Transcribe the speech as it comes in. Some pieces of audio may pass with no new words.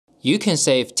You can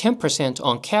save 10%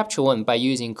 on Capture One by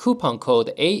using coupon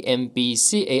code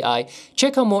AMBCAI.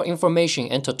 Check out more information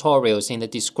and tutorials in the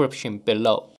description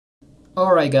below.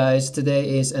 Alright guys,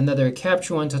 today is another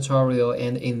Capture One tutorial,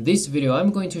 and in this video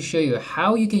I'm going to show you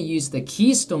how you can use the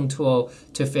Keystone tool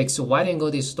to fix wide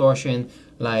angle distortion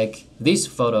like this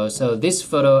photo. So this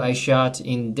photo I shot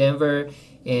in Denver,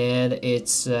 and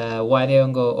it's wide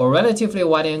angle or relatively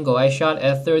wide angle. I shot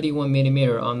at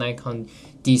 31mm on Nikon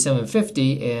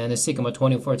D750 and a Sigma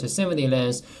 24-70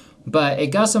 lens, but it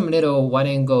got some little wide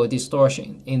angle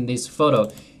distortion in this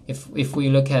photo. If we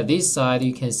look at this side,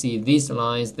 you can see these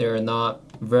lines, they're not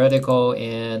vertical,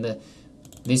 and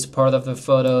this part of the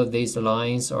photo, these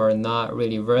lines are not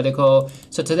really vertical.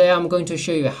 So today I'm going to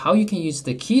show you how you can use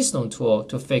the Keystone tool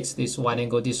to fix this wide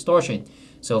angle distortion.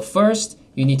 So first,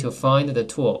 you need to find the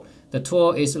tool. The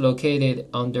tool is located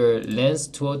under Lens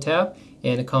Tool tab,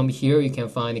 and come here you can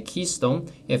find Keystone.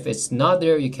 If it's not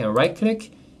there, you can right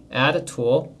click, add a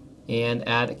tool, and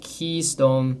add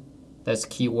Keystone. That's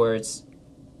keywords.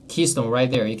 Keystone right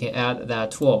there. You can add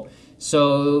that tool.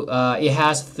 So it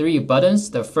has 3 buttons.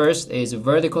 The first is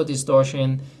vertical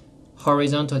distortion,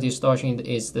 horizontal distortion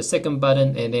is the second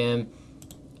button, and then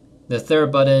the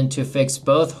third button to fix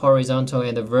both horizontal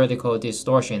and the vertical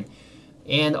distortion.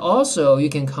 And also you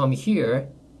can come here,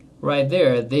 right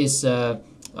there, this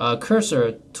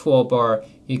cursor toolbar,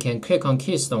 you can click on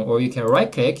Keystone, or you can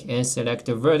right click and select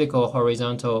the vertical,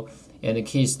 horizontal, and the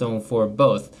Keystone for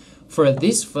both. For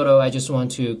this photo, I just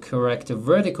want to correct the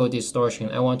vertical distortion.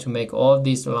 I want to make all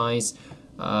these lines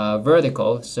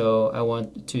vertical, so I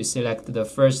want to select the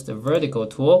first vertical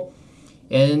tool.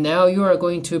 And now you are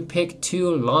going to pick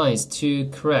 2 lines to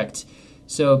correct.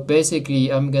 So basically,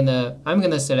 I'm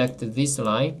gonna select this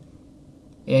line,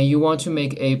 and you want to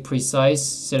make a precise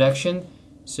selection.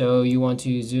 So you want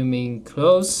to zoom in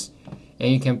close,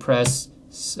 and you can press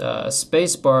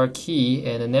spacebar key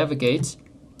and navigate,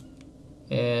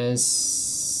 and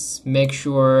make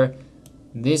sure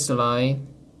this line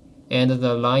and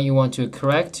the line you want to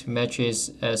correct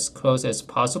matches as close as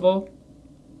possible.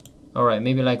 All right,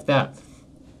 maybe like that.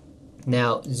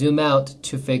 Now zoom out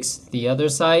to fix the other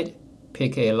side.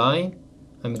 Pick a line.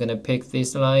 I'm gonna pick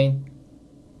this line.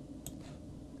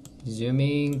 Zoom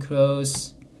in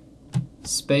close,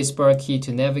 spacebar key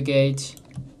to navigate,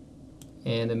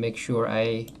 and make sure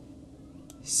I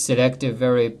select it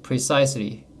very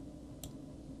precisely.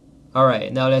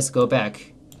 Alright, now let's go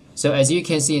back. So as you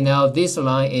can see now, this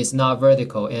line is not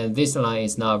vertical and this line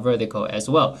is not vertical as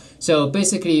well. So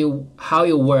basically how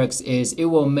it works is it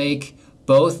will make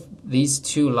both these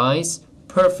 2 lines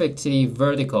perfectly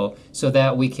vertical so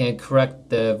that we can correct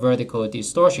the vertical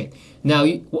distortion. Now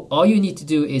all you need to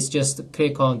do is just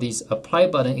click on this apply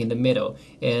button in the middle,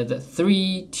 and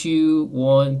 3, 2,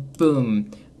 1,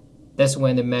 boom. That's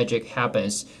when the magic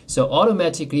happens. So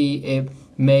automatically it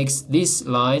makes this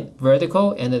line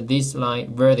vertical and this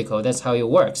line vertical. That's how it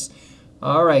works.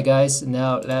 Alright guys,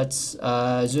 now let's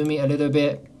zoom in a little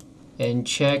bit and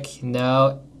check.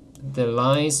 Now the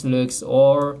lines looks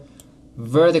all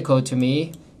vertical to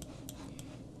me.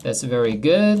 That's very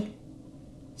good.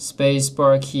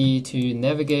 Spacebar key to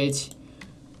navigate.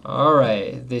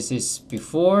 Alright, this is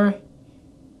before.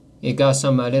 It got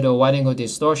some little wide angle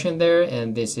distortion there,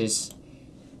 and this is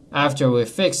after we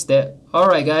fixed it.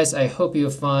 Alright guys, I hope you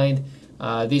find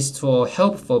this tool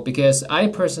helpful, because I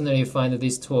personally find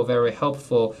this tool very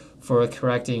helpful for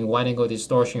correcting wide angle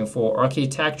distortion for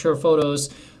architecture photos,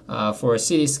 for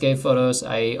cityscape photos.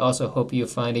 I also hope you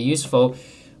find it useful.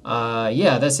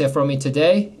 Yeah, that's it for me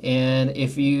today. And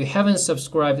if you haven't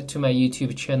subscribed to my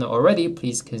YouTube channel already,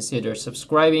 please consider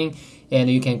subscribing. And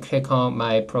you can click on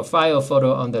my profile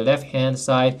photo on the left hand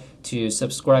side to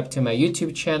subscribe to my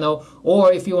YouTube channel.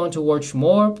 Or if you want to watch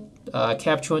more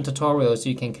Capture One tutorials,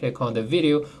 you can click on the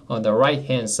video on the right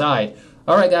hand side.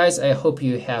 Alright guys, I hope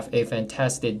you have a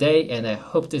fantastic day, and I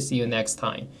hope to see you next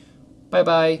time. Bye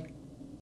bye.